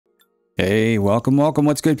Hey, welcome.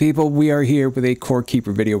 What's good, people? We are here with a Core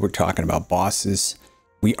Keeper video. We're talking about bosses.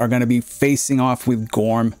 We are going to be facing off with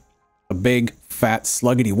Ghorm, a big, fat,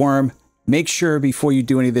 sluggety worm. Make sure before you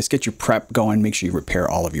do any of this, get your prep going. Make sure you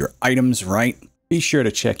repair all of your items, right? Be sure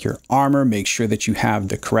to check your armor. Make sure that you have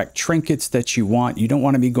the correct trinkets that you want. You don't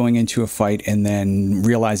want to be going into a fight and then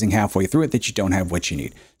realizing halfway through it that you don't have what you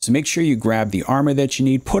need. So make sure you grab the armor that you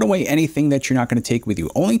need. Put away anything that you're not going to take with you.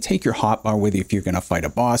 Only take your hotbar with you if you're going to fight a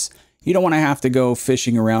boss. You don't want to have to go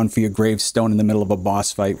fishing around for your gravestone in the middle of a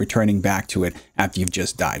boss fight, returning back to it after you've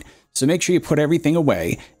just died. So make sure you put everything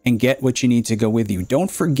away and get what you need to go with you. Don't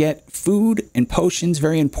forget food and potions,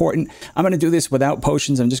 very important. I'm going to do this without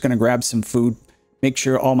potions. I'm just going to grab some food, make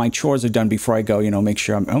sure all my chores are done before I go, make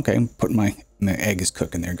sure I'm okay. I'm putting my egg is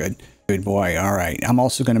cooking there. Good boy. All right. I'm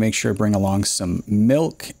also going to make sure I bring along some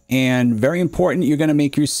milk, and very important, you're going to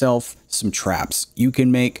make yourself some traps. You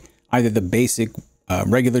can make either the basic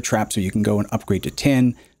regular traps, or you can go and upgrade to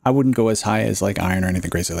tin. I wouldn't go as high as like iron or anything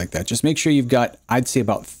crazy like that. Just make sure you've got, I'd say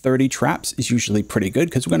about 30 traps is usually pretty good,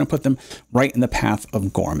 because we're going to put them right in the path of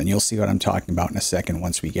Ghorm, and you'll see what I'm talking about in a second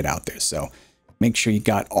once we get out there. So make sure you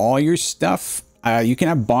got all your stuff. You can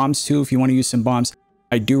have bombs too if you want to use some bombs.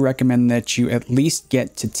 I do recommend that you at least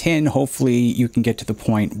get to tin. Hopefully you can get to the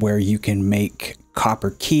point where you can make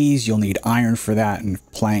copper keys. You'll need iron for that, and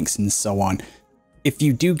planks and so on. If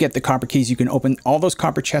you do get the copper keys, you can open all those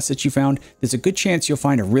copper chests that you found. There's a good chance you'll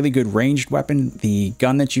find a really good ranged weapon. The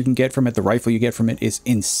gun that you can get from it, the rifle you get from it, is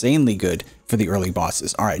insanely good for the early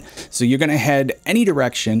bosses. All right, so you're going to head any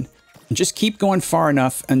direction and just keep going far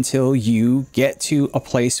enough until you get to a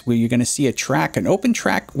place where you're going to see a track, an open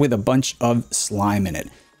track with a bunch of slime in it.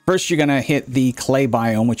 First, you're going to hit the clay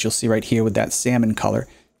biome, which you'll see right here with that salmon color.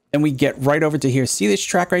 Then we get right over to here. See this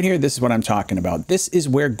track right here? This is what I'm talking about. This is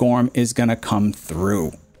where Ghorm is going to come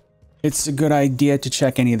through. It's a good idea to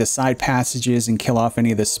check any of the side passages and kill off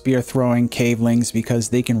any of the spear throwing cavelings, because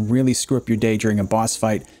they can really screw up your day during a boss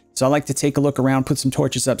fight. So I like to take a look around, put some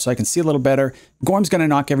torches up so I can see a little better. Ghorm's going to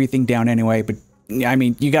knock everything down anyway, but I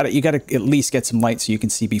mean, you got to at least get some light so you can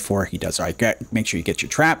see before he does. All right, make sure you get your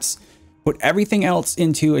traps. Put everything else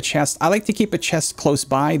into a chest. I like to keep a chest close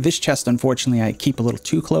by. This chest, unfortunately, I keep a little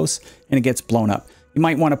too close and it gets blown up. You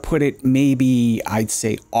might want to put it maybe, I'd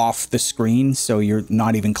say, off the screen so you're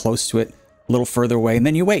not even close to it, a little further away. And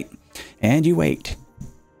then you wait. And you wait.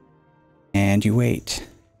 And you wait.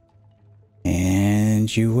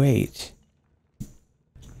 And you wait.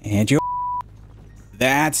 And you...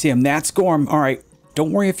 That's him. That's Ghorm. All right.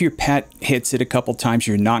 Don't worry if your pet hits it a couple times.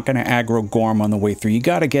 You're not going to aggro Ghorm on the way through. You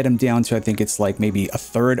got to get him down to, I think it's like maybe a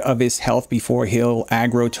third of his health before he'll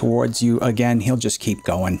aggro towards you again. He'll just keep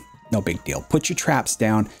going. No big deal. Put your traps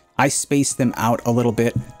down. I spaced them out a little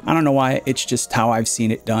bit. I don't know why. It's just how I've seen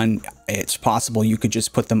it done. It's possible you could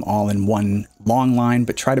just put them all in one long line,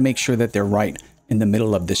 but try to make sure that they're right in the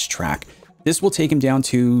middle of this track. This will take him down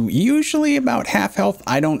to usually about half health.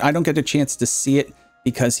 I don't get a chance to see it,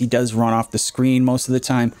 because he does run off the screen most of the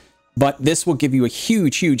time, but this will give you a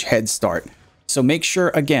huge head start. So make sure,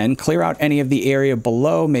 again, clear out any of the area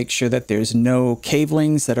below, make sure that there's no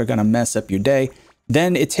cavelings that are going to mess up your day.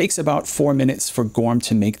 Then it takes about 4 minutes for Ghorm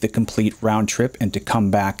to make the complete round trip and to come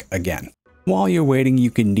back again. While you're waiting, you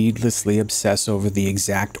can needlessly obsess over the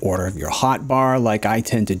exact order of your hotbar, like I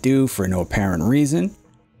tend to do for no apparent reason.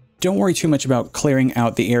 Don't worry too much about clearing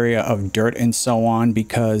out the area of dirt and so on,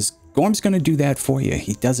 because Ghorm's going to do that for you.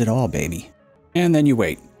 He does it all, baby. And then you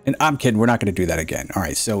wait. And I'm kidding, we're not going to do that again. All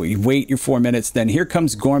right, so you wait your 4 minutes, then here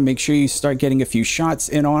comes Ghorm. Make sure you start getting a few shots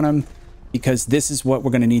in on him, because this is what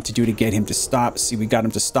we're going to need to do to get him to stop. See, we got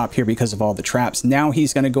him to stop here because of all the traps. Now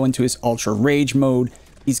he's going to go into his ultra rage mode.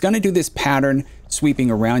 He's going to do this pattern sweeping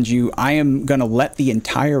around you. I am going to let the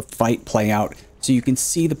entire fight play out so you can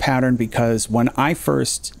see the pattern, because when I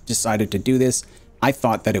first decided to do this, I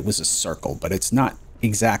thought that it was a circle, but it's not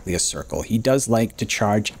exactly a circle. He does like to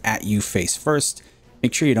charge at you face first.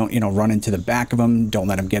 Make sure you don't, run into the back of him. Don't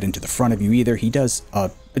let him get into the front of you either. He does a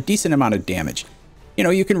decent amount of damage.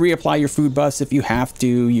 You can reapply your food buffs if you have to.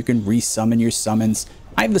 You can resummon your summons.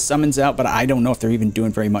 I have the summons out, but I don't know if they're even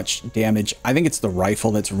doing very much damage. I think it's the rifle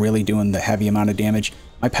that's really doing the heavy amount of damage.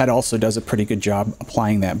 My pet also does a pretty good job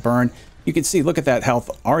applying that burn. You can see, look at that health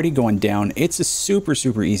already going down. It's a super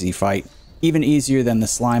easy fight. Even easier than the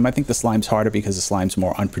slime. I think the slime's harder because the slime's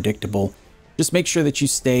more unpredictable. Just make sure that you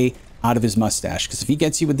stay out of his mustache, because if he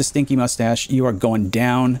gets you with the stinky mustache, you are going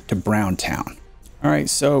down to Brown Town. All right,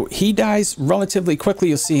 so he dies relatively quickly.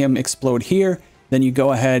 You'll see him explode here. Then you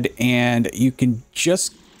go ahead and you can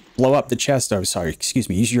just blow up the chest. Oh, sorry, excuse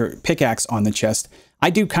me. Use your pickaxe on the chest. I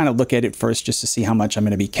do kind of look at it first just to see how much I'm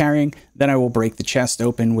going to be carrying. Then I will break the chest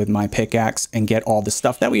open with my pickaxe and get all the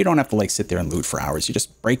stuff. That way you don't have to like sit there and loot for hours. You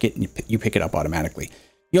just break it and you pick it up automatically.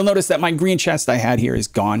 You'll notice that my green chest I had here is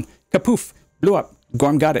gone. Kapoof, blew up.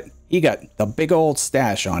 Ghorm got it. He got the big old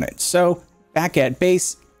stash on it. So back at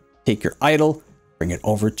base, take your idol, bring it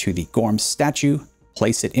over to the Ghorm statue,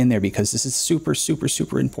 place it in there because this is super, super,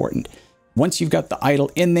 super important. Once you've got the idol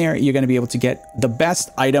in there, you're going to be able to get the best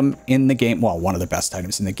item in the game. Well, one of the best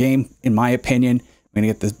items in the game, in my opinion. We're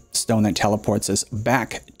going to get the stone that teleports us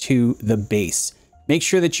back to the base. Make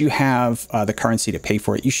sure that you have the currency to pay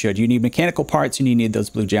for it. You should. You need mechanical parts and you need those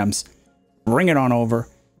blue gems. Bring it on over,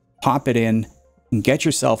 pop it in, and get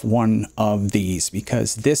yourself one of these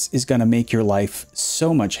because this is going to make your life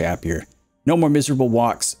so much happier. No more miserable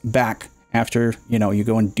walks back after, you know, you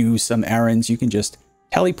go and do some errands. You can just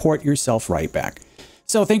teleport yourself right back.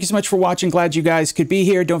 So thank you so much for watching. Glad you guys could be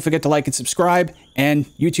here. Don't forget to like and subscribe. And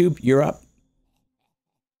YouTube, you're up.